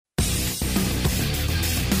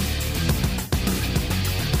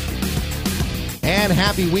and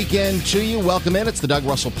happy weekend to you. Welcome in. It's the Doug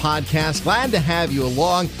Russell Podcast. Glad to have you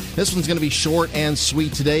along. This one's going to be short and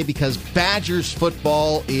sweet today because Badgers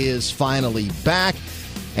football is finally back.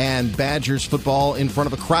 And Badgers football in front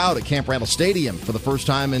of a crowd at Camp Randall Stadium for the first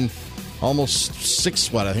time in almost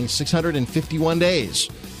 651 days.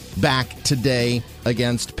 Back today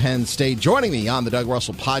against Penn State. Joining me on the Doug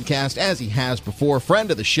Russell Podcast, as he has before,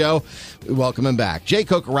 friend of the show, we welcome him back. Jay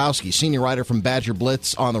Kocorowski, senior writer from Badger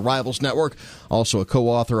Blitz on the Rivals Network, also a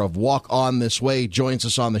co-author of Walk On This Way, joins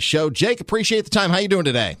us on the show. Jake, appreciate the time. How you doing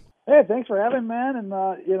today? Hey, thanks for having me, man. And,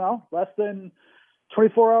 less than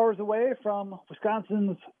 24 hours away from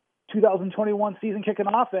Wisconsin's 2021 season kicking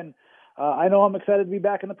off, and I know I'm excited to be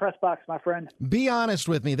back in the press box, my friend. Be honest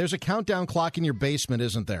with me. There's a countdown clock in your basement,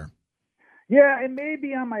 isn't there? Yeah, it may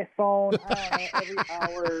be on my phone every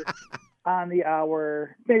hour, on the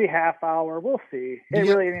hour, maybe half hour. We'll see. It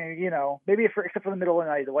really, maybe except for the middle of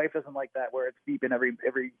the night. The wife doesn't like that where it's beeping every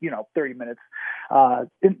 30 minutes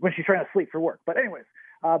when she's trying to sleep for work. But anyways,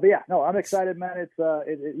 I'm excited, man.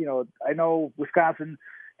 I know Wisconsin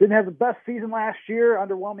didn't have the best season last year,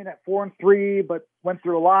 underwhelming at 4-3, but went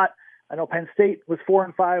through a lot. I know Penn State was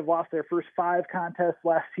 4-5, lost their first 5 contests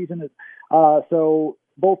last season. So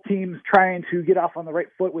both teams trying to get off on the right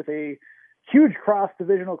foot with a huge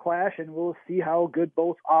cross-divisional clash, and we'll see how good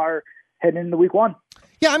both are heading into week 1.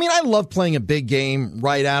 Yeah, I mean, I love playing a big game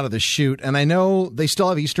right out of the chute, and I know they still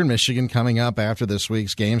have Eastern Michigan coming up after this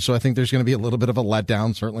week's game, so I think there's going to be a little bit of a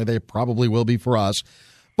letdown. Certainly they probably will be for us.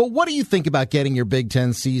 But what do you think about getting your Big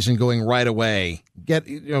Ten season going right away? Get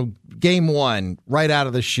game 1 right out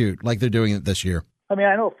of the chute like they're doing it this year. I mean,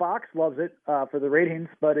 I know Fox loves it for the ratings,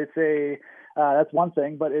 but it's that's one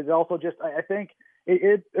thing. But it's also just I think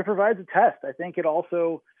it provides a test. I think it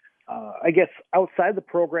also I guess outside the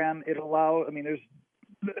program it allows. I mean,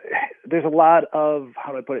 there's a lot of,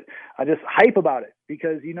 how do I put it, just hype about it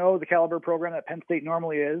because the caliber program that Penn State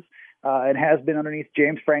normally is and has been underneath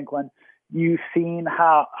James Franklin. You've seen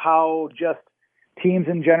how just teams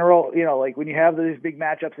in general, like when you have these big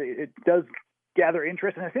matchups, it does gather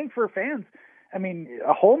interest. And I think for fans, I mean,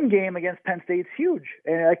 a home game against Penn State's huge.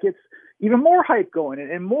 And like it's even more hype going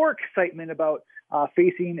and more excitement about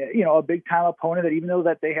facing, a big-time opponent that even though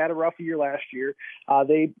that they had a rough year last year,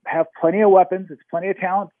 they have plenty of weapons. It's plenty of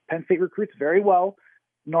talent. Penn State recruits very well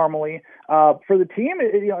normally. For the team,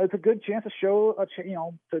 it's a good chance to show,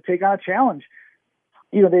 to take on a challenge.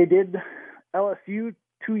 They did LSU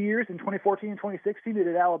 2 years in 2014 and 2016. They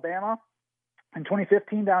did Alabama in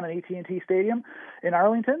 2015 down at AT&T Stadium in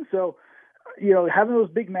Arlington. So, having those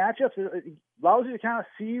big matchups allows you to kind of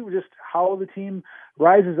see just how the team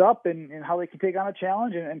rises up and how they can take on a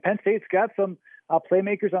challenge. And Penn State's got some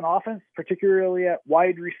playmakers on offense, particularly at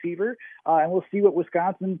wide receiver. And we'll see what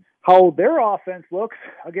how their offense looks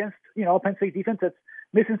against, Penn State defense that's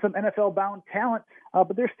missing some NFL-bound talent,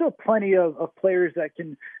 but there's still plenty of players that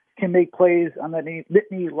can make plays on that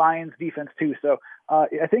Nittany Lions defense too. So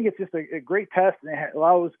I think it's just a great test, and it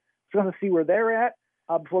allows us to see where they're at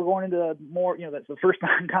before going into more, that's the first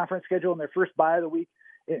non-conference schedule and their first bye of the week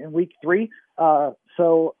in week 3.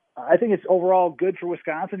 So I think it's overall good for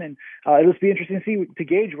Wisconsin, and it'll just be interesting to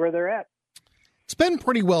gauge where they're at. It's been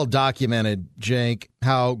pretty well documented, Jake,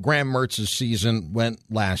 how Graham Mertz's season went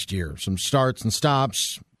last year. Some starts and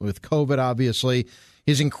stops with COVID, obviously.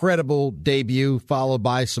 His incredible debut followed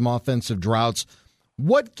by some offensive droughts.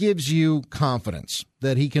 What gives you confidence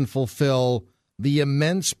that he can fulfill the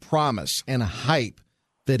immense promise and hype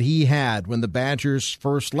that he had when the Badgers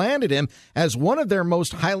first landed him as one of their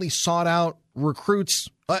most highly sought-out recruits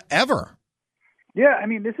ever? Yeah, I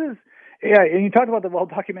mean, and you talked about the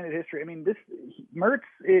well-documented history. I mean, Mertz,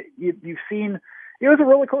 you've seen, it was a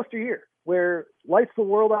roller coaster year where lights the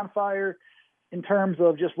world on fire in terms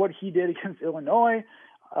of just what he did against Illinois,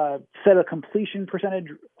 set a completion percentage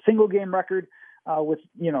single game record with,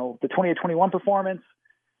 the 2021 performance,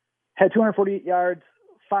 had 248 yards,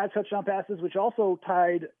 5 touchdown passes, which also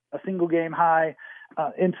tied a single game high.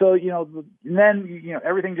 And so, then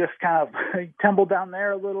everything just kind of tumbled down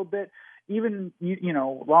there a little bit. Even,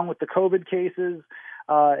 along with the COVID cases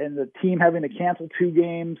and the team having to cancel 2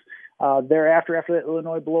 games thereafter, after that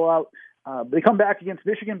Illinois blowout, they come back against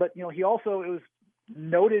Michigan. But, it was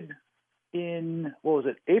noted in,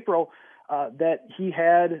 April, that he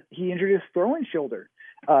injured his throwing shoulder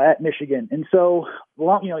at Michigan. And so,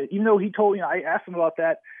 even though I asked him about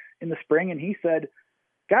that in the spring, and he said,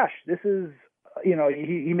 gosh, this is,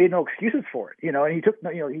 he made no excuses for it, and he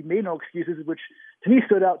made no excuses, which to me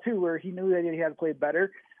stood out too, where he knew that he had to play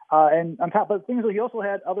better. And on top of things, he also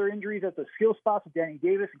had other injuries at the skill spots with Danny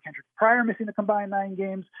Davis and Kendrick Pryor missing the combined 9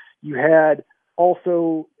 games. You had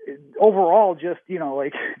also overall just,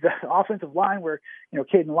 like the offensive line where,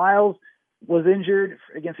 Caden Lyles was injured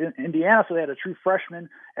against Indiana, so they had a true freshman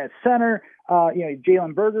at center.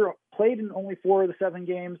 Jalen Berger played in only 4 of the 7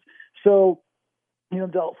 games. So,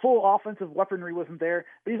 the full offensive weaponry wasn't there,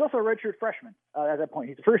 but he's also a redshirt freshman at that point.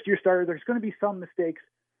 He's a first-year starter. There's going to be some mistakes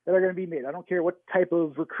that are going to be made. I don't care what type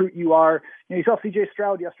of recruit you are. You saw C.J.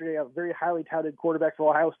 Stroud yesterday, a very highly touted quarterback for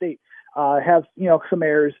Ohio State, have, some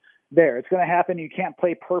errors there. It's going to happen. You can't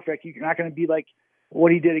play perfect. You're not going to be like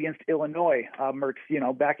what he did against Illinois,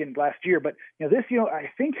 Mertz, back in last year. But, this, I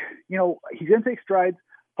think, he's going to take strides.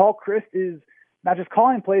 Paul Chryst is not just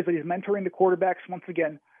calling plays, but he's mentoring the quarterbacks once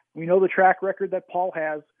again. We know the track record that Paul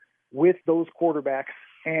has with those quarterbacks.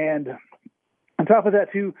 And on top of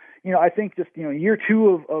that, too, I think just, year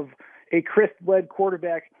 2 of a Chryst-led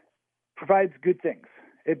quarterback provides good things.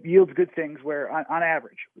 It yields good things where, on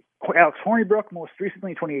average, Alex Hornibrook, most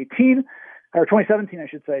recently in 2018, or 2017, I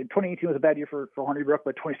should say. 2018 was a bad year for Hornibrook,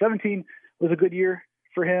 but 2017 was a good year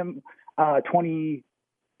for him.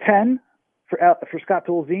 2010 for Scott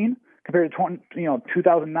Tolzien compared to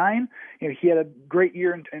 2009. He had a great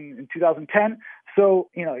year in 2010. So,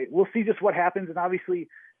 we'll see just what happens. And obviously,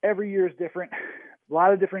 every year is different. A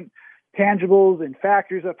lot of different tangibles and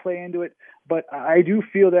factors that play into it. But I do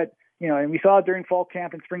feel that, and we saw it during fall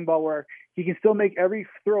camp and spring ball where he can still make every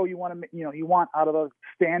throw you want out of a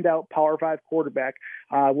standout Power 5 quarterback.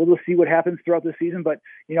 We'll just see what happens throughout the season. But,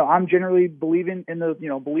 I'm generally believing in the,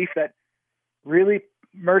 belief that really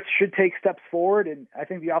Mertz should take steps forward. And I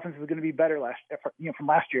think the offense is going to be better from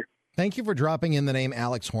last year. Thank you for dropping in the name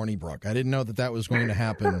Alex Hornibrook. I didn't know that was going to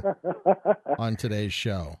happen on today's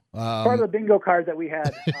show. Part of the bingo card that we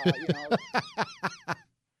had.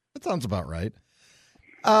 That sounds about right.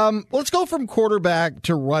 Let's go from quarterback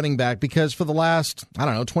to running back because for the last,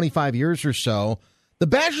 25 years or so, the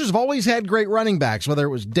Badgers have always had great running backs, whether it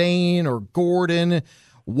was Dane or Gordon,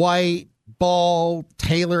 White, Ball,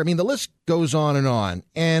 Taylor. The list goes on.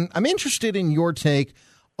 And I'm interested in your take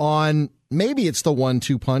on maybe it's the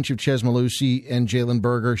 1-2 punch of Ches Malusi and Jalen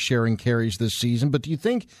Berger sharing carries this season. But do you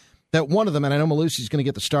think that one of them, and I know Malusi's going to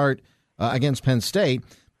get the start against Penn State,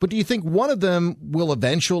 but do you think one of them will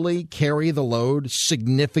eventually carry the load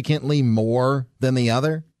significantly more than the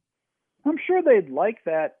other? I'm sure they'd like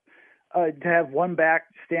that, to have one back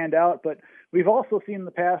stand out. But we've also seen in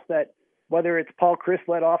the past that whether it's Paul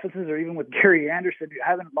Chryst-led offenses or even with Gary Anderson,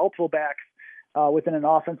 having multiple backs within an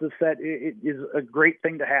offensive set it is a great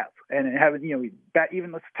thing to have. And having,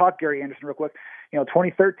 even let's talk Gary Anderson real quick.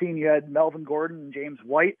 2013, you had Melvin Gordon and James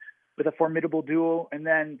White with a formidable duo. And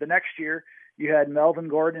then the next year, you had Melvin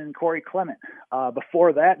Gordon and Corey Clement.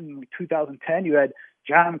 Before that, in 2010, you had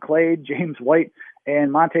John Clade, James White,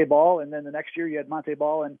 and Monte Ball. And then the next year, you had Monte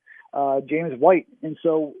Ball and James White. And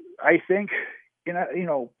so I think,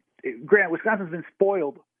 granted, Wisconsin's been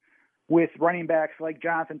spoiled with running backs like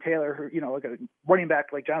Jonathan Taylor, like a running back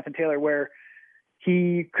like Jonathan Taylor, where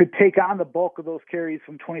he could take on the bulk of those carries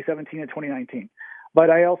from 2017 to 2019. But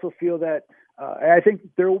I also feel that I think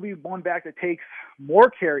there will be one back that takes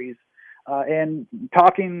more carries. And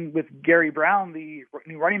talking with Gary Brown, the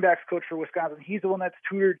new running backs coach for Wisconsin, he's the one that's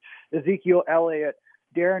tutored Ezekiel Elliott,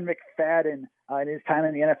 Darren McFadden in his time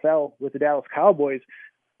in the NFL with the Dallas Cowboys.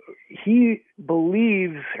 He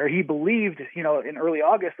believed, in early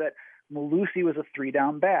August that Malusi was a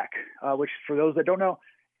 3-down back, which for those that don't know,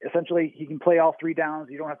 essentially he can play all 3 downs.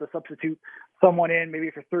 You don't have to substitute someone in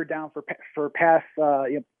maybe for 3rd down for pass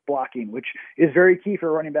blocking, which is very key for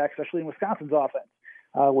a running back, especially in Wisconsin's offense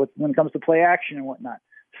when it comes to play action and whatnot.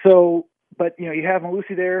 So, but you have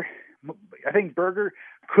Malusi there. I think Berger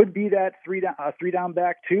could be that 3-down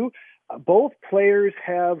back too. Both players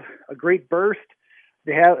have a great burst.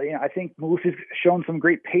 They have, I think Malusi's shown some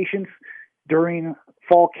great patience during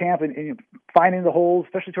fall camp and finding the holes,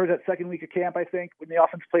 especially towards that second week of camp, I think, when the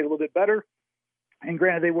offense played a little bit better. And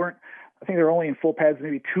granted, they were only in full pads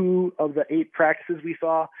maybe 2 of the 8 practices we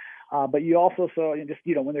saw. But you also saw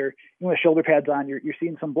when they're with shoulder pads on, you're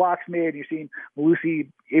seeing some blocks made. You're seeing Malusi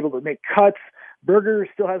able to make cuts. Berger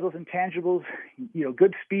still has those intangibles,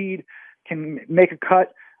 good speed, can make a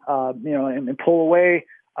cut, and pull away.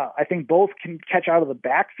 I think both can catch out of the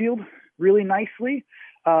backfield really nicely.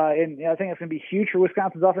 And I think that's going to be huge for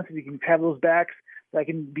Wisconsin's offense if you can have those backs that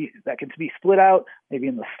can be split out, maybe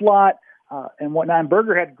in the slot and whatnot. And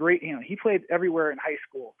Berger had great, he played everywhere in high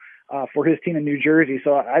school for his team in New Jersey.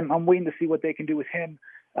 So I'm waiting to see what they can do with him,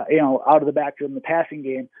 out of the backfield in the passing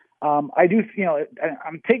game. I do,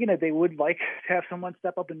 I'm taking it they would like to have someone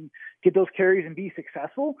step up and get those carries and be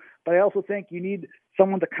successful. But I also think you need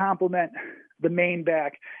someone to complement the main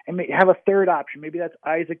back and have a third option. Maybe that's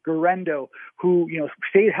Isaac Guerrero, who,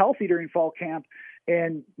 stayed healthy during fall camp.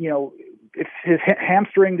 And, if his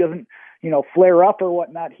hamstring doesn't, flare up or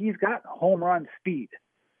whatnot, he's got home run speed.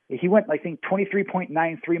 He went, I think,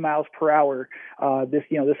 23.93 miles per hour this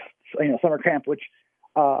summer camp, which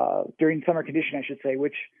during summer condition, I should say,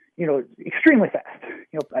 which, extremely fast.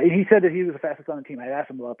 He said that he was the fastest on the team. I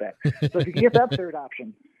asked him about that. So if you can get that third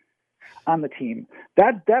option on the team,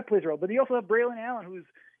 that plays a role. But you also have Braylon Allen, who's,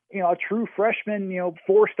 a true freshman,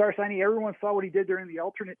 4-star signee. Everyone saw what he did during the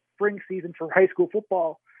alternate spring season for high school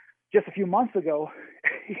football just a few months ago,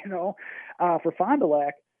 for Fond du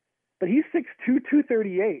Lac. But he's 6'2",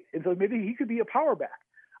 238, and so maybe he could be a power back.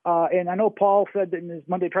 And I know Paul said that in his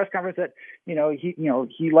Monday press conference that he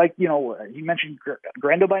mentioned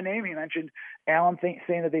Grando by name. He mentioned Allen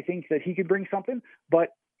saying that they think that he could bring something. But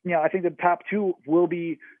I think the top two will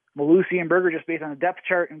be Malusi and Berger, just based on the depth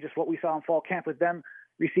chart and just what we saw in fall camp with them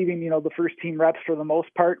receiving the first team reps for the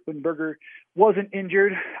most part when Berger wasn't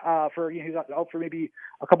injured he was out for maybe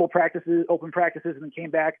a couple of practices, open practices, and then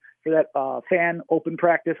came back for that fan open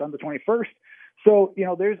practice on the 21st. So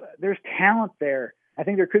there's talent there. I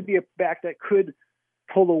think there could be a back that could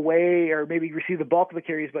pull away or maybe receive the bulk of the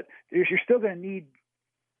carries, but you're still going to need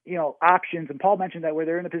options. And Paul mentioned that where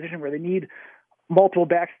they're in a position where they need multiple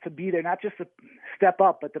backs to be there, not just to step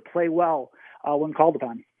up, but to play well when called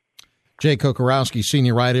upon. Jay Kocorowski,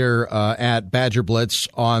 senior writer at Badger Blitz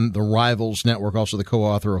on the Rivals Network, also the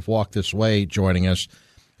co-author of Walk This Way, joining us.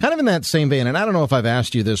 Kind of in that same vein, and I don't know if I've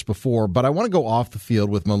asked you this before, but I want to go off the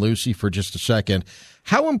field with Malusi for just a second.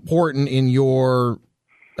 How important, in your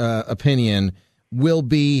opinion, will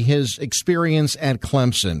be his experience at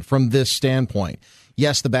Clemson from this standpoint?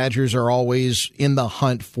 Yes, the Badgers are always in the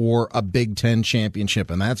hunt for a Big Ten championship,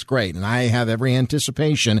 and that's great. And I have every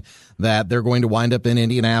anticipation that they're going to wind up in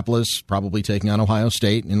Indianapolis, probably taking on Ohio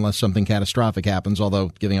State, unless something catastrophic happens, although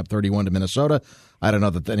giving up 31 to Minnesota, I don't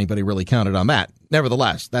know that anybody really counted on that.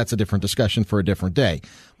 Nevertheless, that's a different discussion for a different day.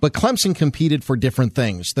 But Clemson competed for different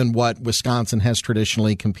things than what Wisconsin has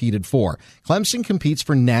traditionally competed for. Clemson competes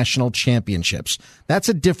for national championships. That's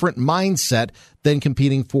a different mindset than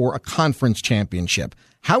competing for a conference championship.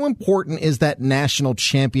 How important is that national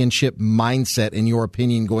championship mindset, in your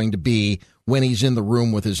opinion, going to be when he's in the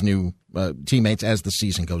room with his new teammates as the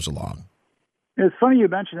season goes along? It's funny you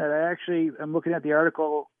mentioned that. I actually am looking at the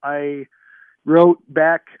article I wrote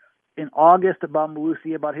back in August about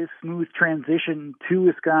Malusi, about his smooth transition to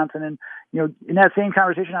Wisconsin. And, in that same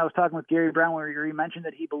conversation, I was talking with Gary Brown where he mentioned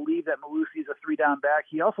that he believed that Malusi is a 3-down back.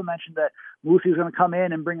 He also mentioned that Malusi was going to come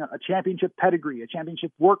in and bring a championship pedigree, a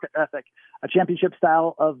championship work ethic, a championship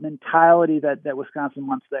style of mentality that Wisconsin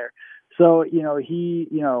wants there. So,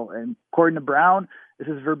 and according to Brown, this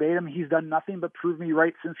is verbatim, he's done nothing but prove me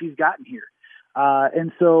right since he's gotten here.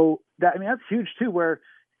 And so that's huge too, where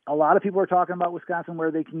a lot of people are talking about Wisconsin where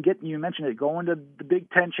they can get, you mentioned it, going to the Big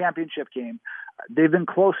Ten championship game. They've been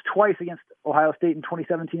close twice against Ohio State in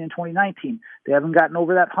 2017 and 2019. They haven't gotten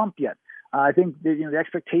over that hump yet. I think the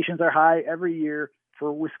expectations are high every year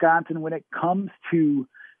for Wisconsin when it comes to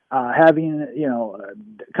having,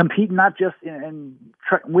 compete not just in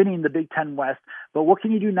winning the Big Ten West, but what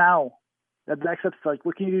can you do now? That next step's like,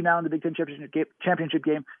 what can you do now in the Big Ten championship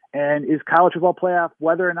game? And is college football playoff,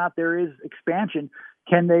 whether or not there is expansion,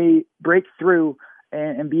 can they break through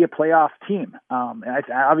and be a playoff team? And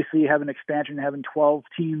obviously, having expansion, having 12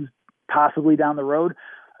 teams possibly down the road,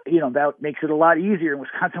 that makes it a lot easier. And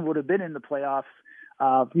Wisconsin would have been in the playoffs,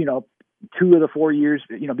 2 of the 4 years,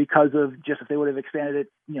 because of just if they would have expanded it,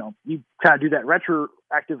 you kind of do that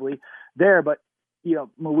retroactively there. But,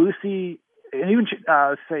 Malusi, and even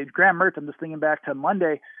say Graham Mertz, I'm just thinking back to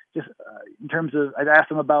Monday, just in terms of, I'd asked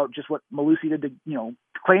him about just what Malusi did to,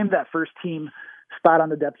 claim that first team spot on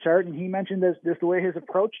the depth chart. And he mentioned this the way his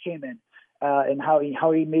approach came in and how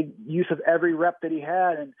he made use of every rep that he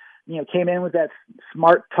had and, came in with that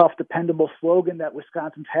smart, tough, dependable slogan that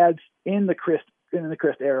Wisconsin's had in the Christ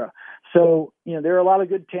era. So, there are a lot of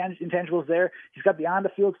good intangibles there. He's got the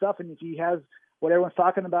on-the-field stuff, and he has what everyone's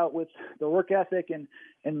talking about with the work ethic and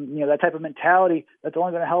that type of mentality, that's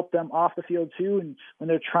only going to help them off the field too. And when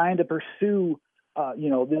they're trying to pursue,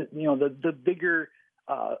 the bigger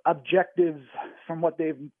objectives from what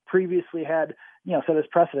they've previously had, set as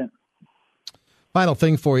precedent. Final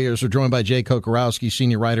thing for you is we're joined by Jay Kocorowski,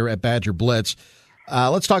 senior writer at Badger Blitz.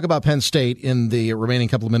 Let's talk about Penn State in the remaining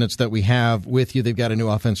couple of minutes that we have with you. They've got a new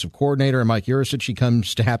offensive coordinator, Mike Yurcich. He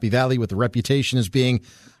comes to Happy Valley with a reputation as being,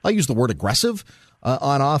 I'll use the word aggressive,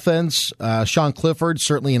 On offense, Sean Clifford,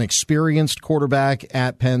 certainly an experienced quarterback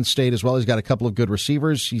at Penn State as well. He's got a couple of good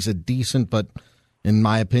receivers. He's a decent, but in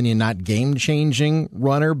my opinion, not game-changing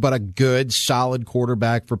runner, but a good, solid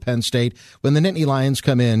quarterback for Penn State. When the Nittany Lions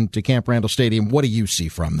come in to Camp Randall Stadium, what do you see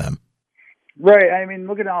from them? Right. I mean,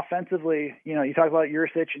 looking offensively, you talk about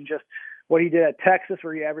Yurcich and just what he did at Texas,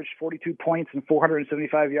 where he averaged 42 points and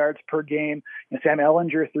 475 yards per game. Sam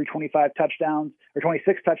Ehlinger threw 26 touchdowns,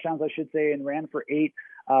 I should say, and ran for 8,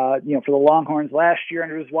 for the Longhorns last year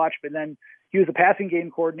under his watch. But then he was a passing game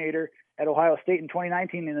coordinator at Ohio State in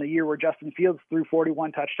 2019 in a year where Justin Fields threw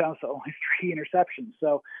 41 touchdowns, so only 3 interceptions.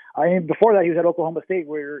 So before that, he was at Oklahoma State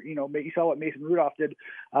where, you saw what Mason Rudolph did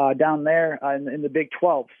down there in the Big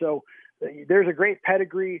 12. So there's a great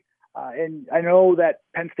pedigree. And I know that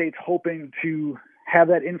Penn State's hoping to have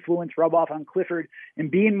that influence rub off on Clifford and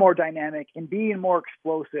being more dynamic and being more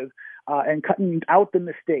explosive and cutting out the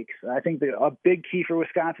mistakes. I think a big key for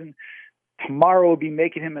Wisconsin tomorrow will be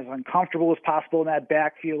making him as uncomfortable as possible in that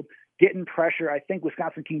backfield, getting pressure. I think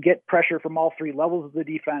Wisconsin can get pressure from all 3 levels of the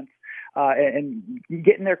defense and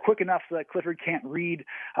getting there quick enough so that Clifford can't read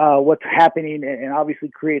what's happening and obviously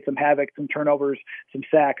create some havoc, some turnovers, some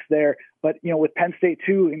sacks there. But, with Penn State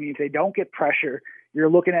too, if they don't get pressure, you're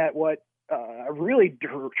looking at what a really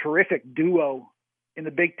terrific duo in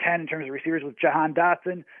the Big Ten in terms of receivers with Jahan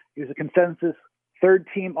Dotson. He was a consensus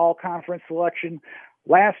 3rd-team all-conference selection.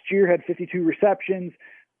 Last year had 52 receptions.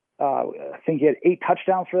 I think he had 8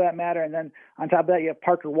 touchdowns for that matter. And then on top of that, you have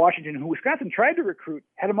Parker Washington, who Wisconsin tried to recruit,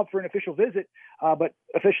 had him up for an official visit, but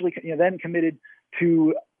officially then committed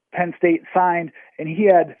to Penn State, signed, and he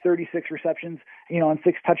had 36 receptions, and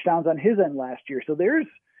 6 touchdowns on his end last year. So there's,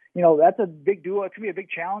 that's a big duo. It could be a big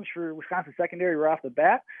challenge for Wisconsin secondary right off the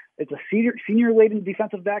bat. It's a senior-laden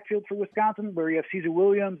defensive backfield for Wisconsin, where you have Caesar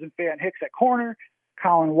Williams and Fayon Hicks at corner,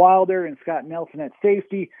 Colin Wilder and Scott Nelson at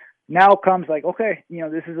safety. Now comes okay,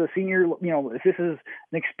 this is a senior, this is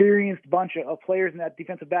an experienced bunch of players in that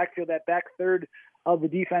defensive backfield, that back third of the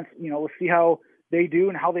defense. We'll see how they do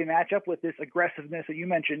and how they match up with this aggressiveness that you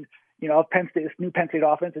mentioned, of Penn State, this new Penn State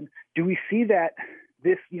offense. And do we see that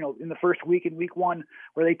this, in the first week in week 1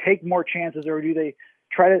 where they take more chances, or do they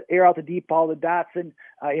try to air out the deep ball to Dotson,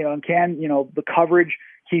 and can, the coverage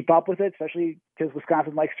keep up with it, especially because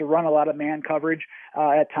Wisconsin likes to run a lot of man coverage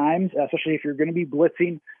at times, especially if you're going to be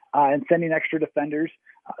blitzing and sending extra defenders.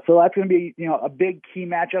 So that's going to be, a big key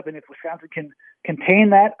matchup. And if Wisconsin can contain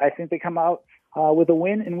that, I think they come out with a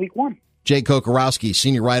win in week 1. Jay Kocorowski,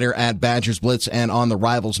 senior writer at Badgers Blitz and on the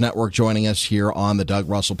Rivals Network, joining us here on the Doug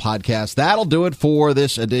Russell Podcast. That'll do it for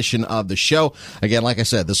this edition of the show. Again, like I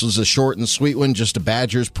said, this was a short and sweet one, just a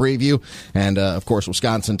Badgers preview. And, of course,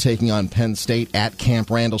 Wisconsin taking on Penn State at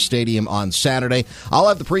Camp Randall Stadium on Saturday. I'll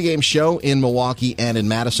have the pregame show in Milwaukee and in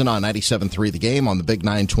Madison on 97.3 The Game, on the Big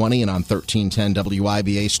 920, and on 1310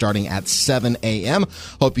 WIBA starting at 7 a.m.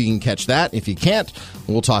 Hope you can catch that. If you can't,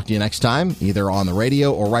 we'll talk to you next time, either on the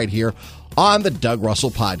radio or right here on the Doug Russell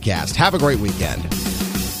Podcast. Have a great weekend.